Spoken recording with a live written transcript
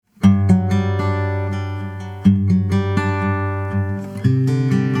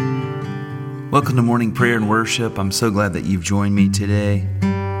Welcome to morning prayer and worship. I'm so glad that you've joined me today.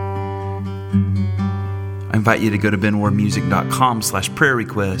 I invite you to go to benwardmusic.com/prayer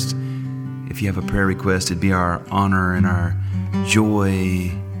request. If you have a prayer request, it'd be our honor and our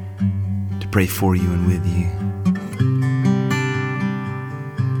joy to pray for you and with you.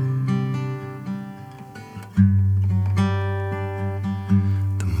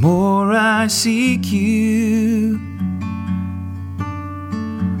 The more I seek you,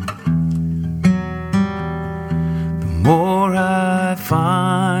 the more I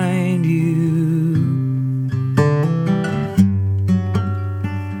find you.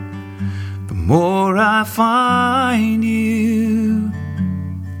 The more I find you,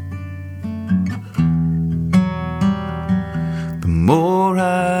 the more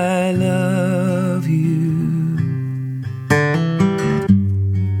I love you.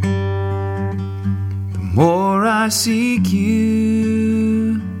 The more I seek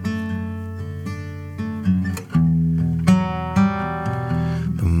you,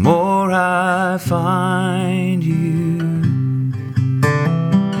 the more I find you.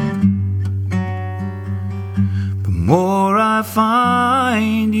 The more I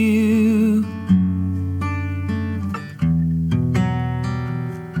find you,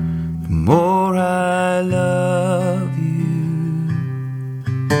 the more I love you.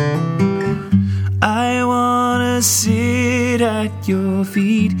 I wanna sit at your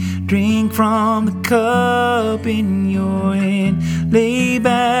feet, drink from the cup in your hand, lay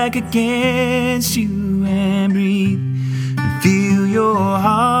back against you and breathe, and feel your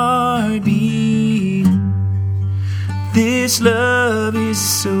heartbeat. This love is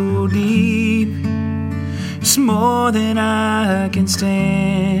so deep, it's more than I can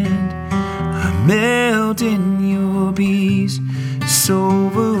stand. I melt in your peace, it's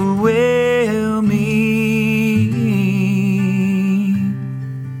overwhelming.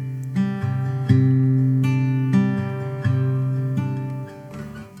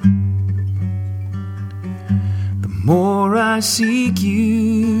 The more I seek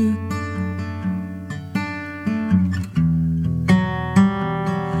you,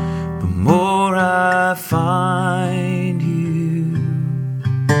 the more I find you.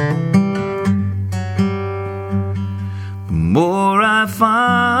 The more I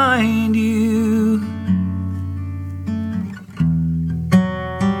find you,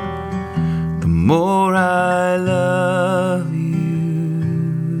 the more I love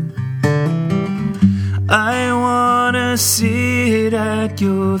you. I wanna sit at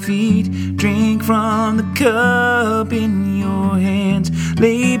your feet, drink from the cup in your hands,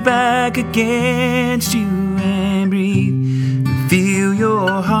 lay back against you and breathe, and feel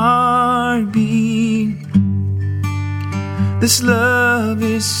your heartbeat. This love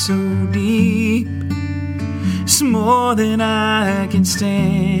is so deep, it's more than I can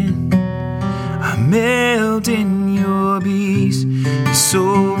stand. I melt in your peace, it's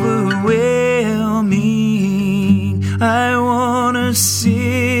overwhelming. I wanna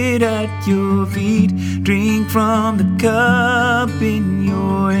sit at your feet, drink from the cup in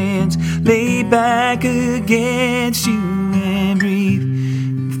your hands, lay back against you and breathe,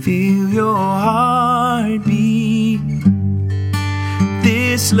 feel your heartbeat.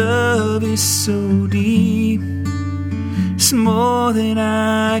 This love is so deep, it's more than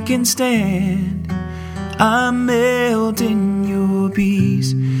I can stand. I melt in your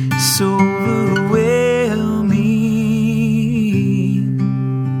peace, it's overwhelming.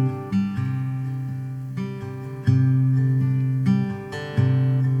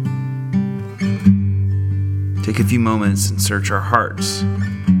 Take a few moments and search our hearts.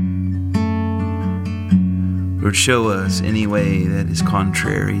 Lord, show us any way that is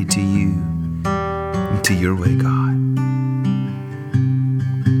contrary to you and to your way, God.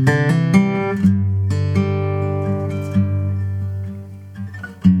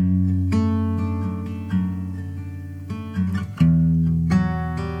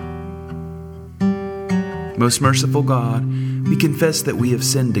 Most merciful God, we confess that we have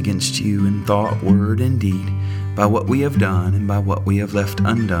sinned against you in thought, word, and deed, by what we have done and by what we have left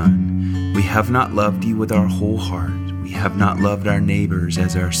undone. We have not loved you with our whole heart. We have not loved our neighbors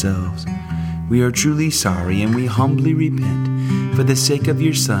as ourselves. We are truly sorry, and we humbly repent. For the sake of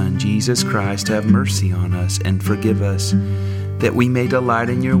your Son, Jesus Christ, have mercy on us and forgive us, that we may delight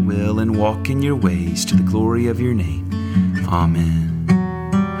in your will and walk in your ways to the glory of your name. Amen.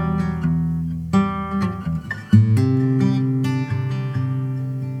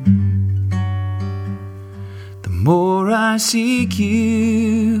 The more I seek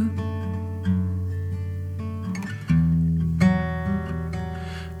you,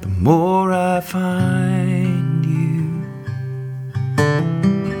 the more I find you.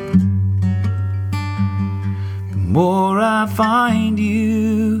 more I find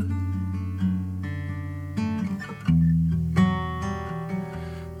you,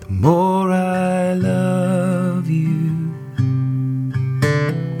 the more I love you.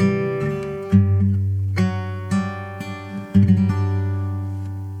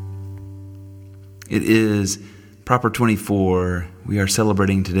 It is Proper 24. We are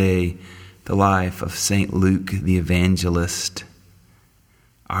celebrating today the life of St. Luke the Evangelist.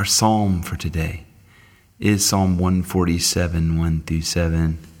 Our psalm for today is Psalm 147,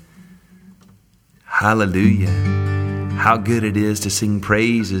 1-7. Hallelujah! How good it is to sing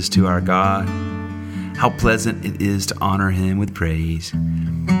praises to our God. How pleasant it is to honor Him with praise.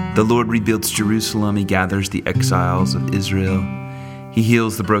 The Lord rebuilds Jerusalem. He gathers the exiles of Israel. He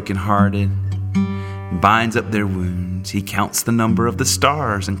heals the brokenhearted, binds up their wounds. He counts the number of the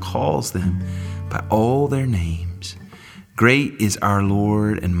stars and calls them by all their names. Great is our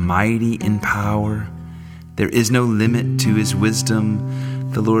Lord and mighty in power. There is no limit to His wisdom.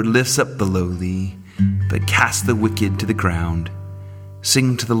 The Lord lifts up the lowly, but casts the wicked to the ground.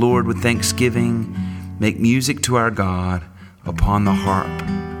 Sing to the Lord with thanksgiving. Make music to our God upon the harp.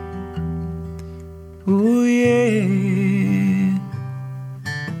 Oh yeah.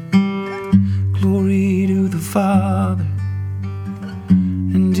 Glory to the Father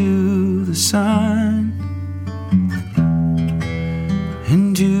and to the Son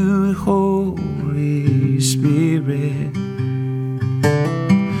and to the Holy Spirit,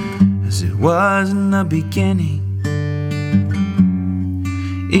 as it was in the beginning,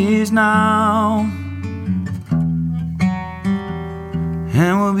 is now,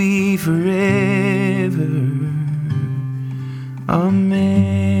 and will be forever. Amen.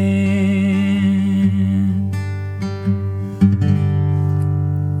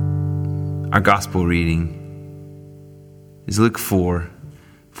 Our gospel reading is Luke 4,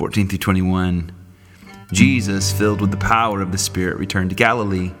 14-21. Jesus, filled with the power of the Spirit, returned to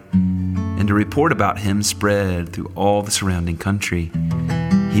Galilee, and a report about Him spread through all the surrounding country.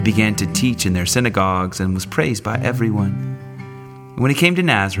 He began to teach in their synagogues and was praised by everyone. When He came to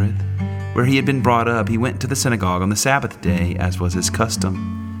Nazareth, where He had been brought up, He went to the synagogue on the Sabbath day, as was His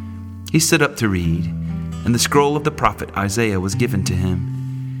custom. He stood up to read, and the scroll of the prophet Isaiah was given to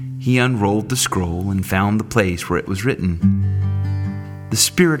Him. He unrolled the scroll and found the place where it was written, "The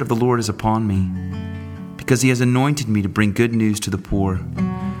Spirit of the Lord is upon me, because He has anointed me to bring good news to the poor.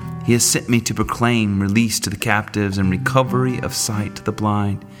 He has sent me to proclaim release to the captives and recovery of sight to the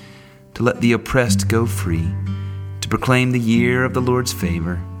blind, to let the oppressed go free, to proclaim the year of the Lord's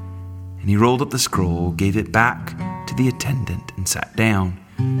favor." And He rolled up the scroll, gave it back to the attendant, and sat down.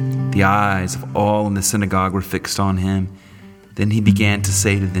 The eyes of all in the synagogue were fixed on Him. Then He began to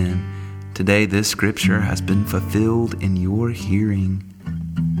say to them, "Today this scripture has been fulfilled in your hearing."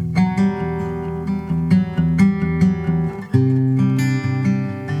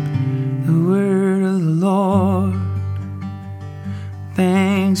 The word of the Lord.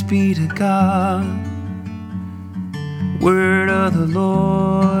 Thanks be to God. Word of the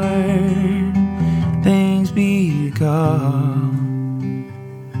Lord. Thanks be to God.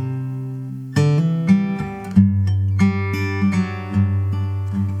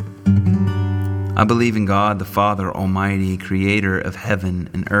 I believe in God, the Father Almighty, creator of heaven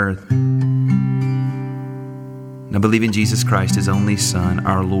and earth. And I believe in Jesus Christ, His only Son,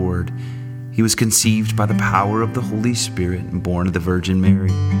 our Lord. He was conceived by the power of the Holy Spirit and born of the Virgin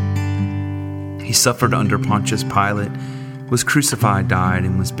Mary. He suffered under Pontius Pilate, was crucified, died,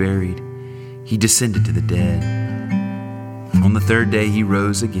 and was buried. He descended to the dead. On the third day He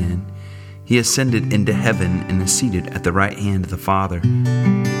rose again. He ascended into heaven and is seated at the right hand of the Father.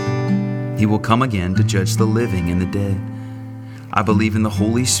 He will come again to judge the living and the dead. I believe in the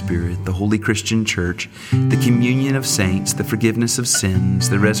Holy Spirit, the Holy Christian Church, the communion of saints, the forgiveness of sins,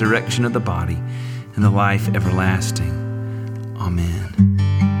 the resurrection of the body, and the life everlasting. Amen.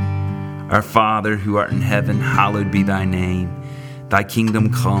 Our Father, who art in heaven, hallowed be Thy name. Thy kingdom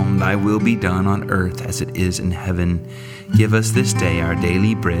come, Thy will be done on earth as it is in heaven. Give us this day our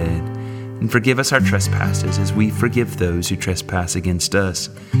daily bread, and forgive us our trespasses as we forgive those who trespass against us.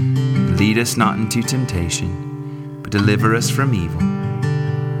 Lead us not into temptation, but deliver us from evil.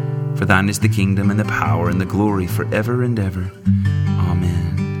 For Thine is the kingdom and the power and the glory forever and ever.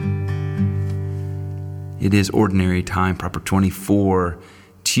 Amen. It is Ordinary Time, Proper 24,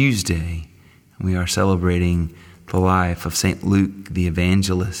 Tuesday, and we are celebrating the life of St. Luke the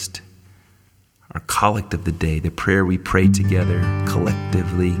Evangelist. Our collect of the day, the prayer we pray together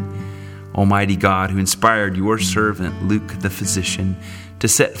collectively. Almighty God, who inspired your servant Luke the physician to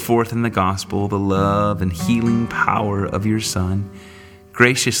set forth in the gospel the love and healing power of your Son,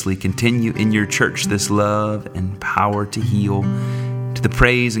 graciously continue in your church this love and power to heal, to the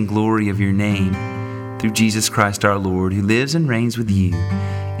praise and glory of your name, through Jesus Christ our Lord, who lives and reigns with you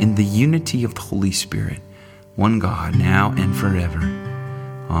in the unity of the Holy Spirit, one God, now and forever.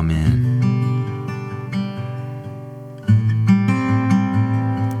 Amen.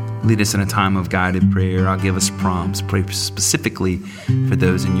 Lead us in a time of guided prayer. I'll give us prompts. Pray specifically for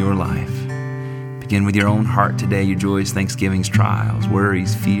those in your life. Begin with your own heart today, your joys, thanksgivings, trials,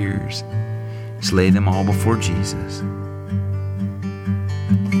 worries, fears. Just lay them all before Jesus.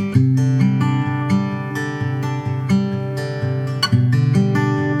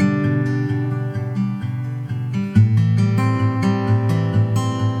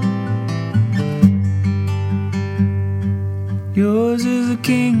 Yours is the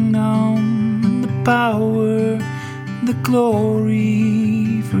kingdom and the power and the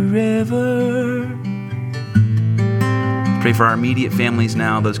glory forever. Pray for our immediate families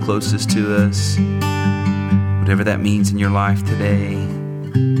now, those closest to us, whatever that means in your life today.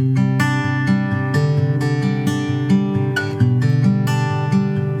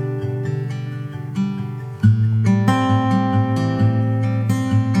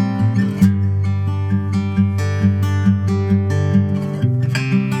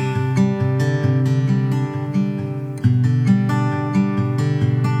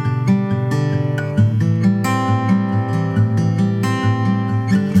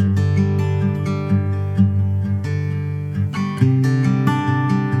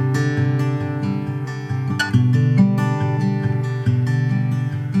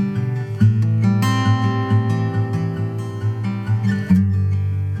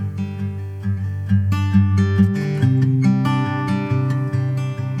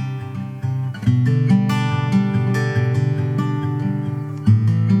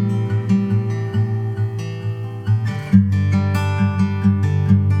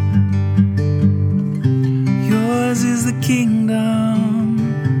 Yours is the kingdom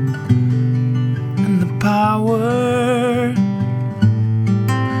and the power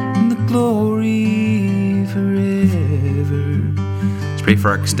and the glory forever. Let's pray for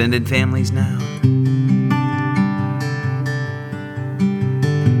our extended families now.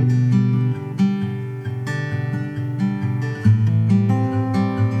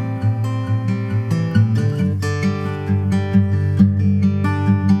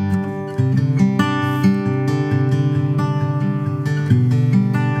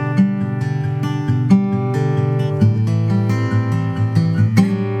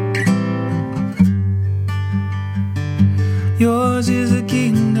 Yours is the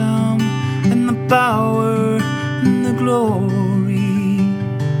kingdom and the power and the glory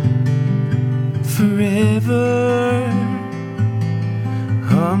forever.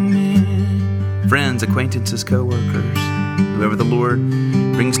 Amen. Friends, acquaintances, co-workers, whoever the Lord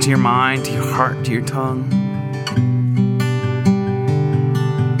brings to your mind, to your heart, to your tongue.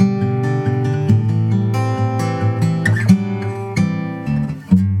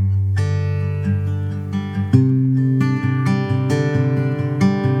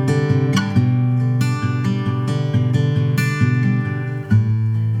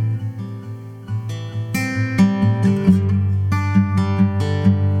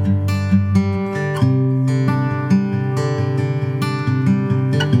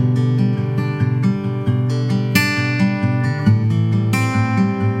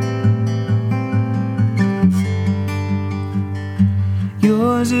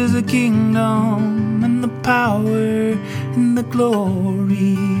 Yours is the kingdom and the power and the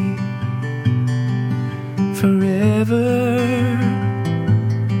glory forever.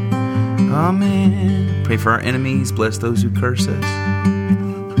 Amen. Pray for our enemies. Bless those who curse us.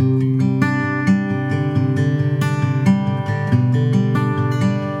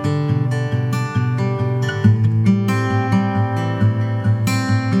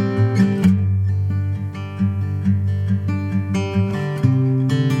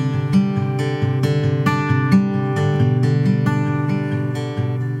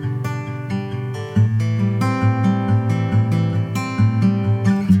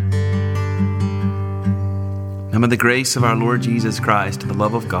 Now may the grace of our Lord Jesus Christ and the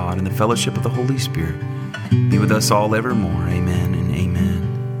love of God and the fellowship of the Holy Spirit be with us all evermore. Amen and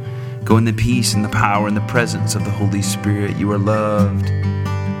amen. Go in the peace and the power and the presence of the Holy Spirit. You are loved.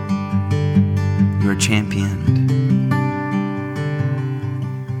 You are championed.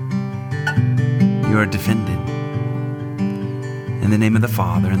 You are defended. In the name of the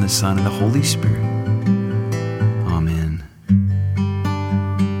Father, and the Son, and the Holy Spirit.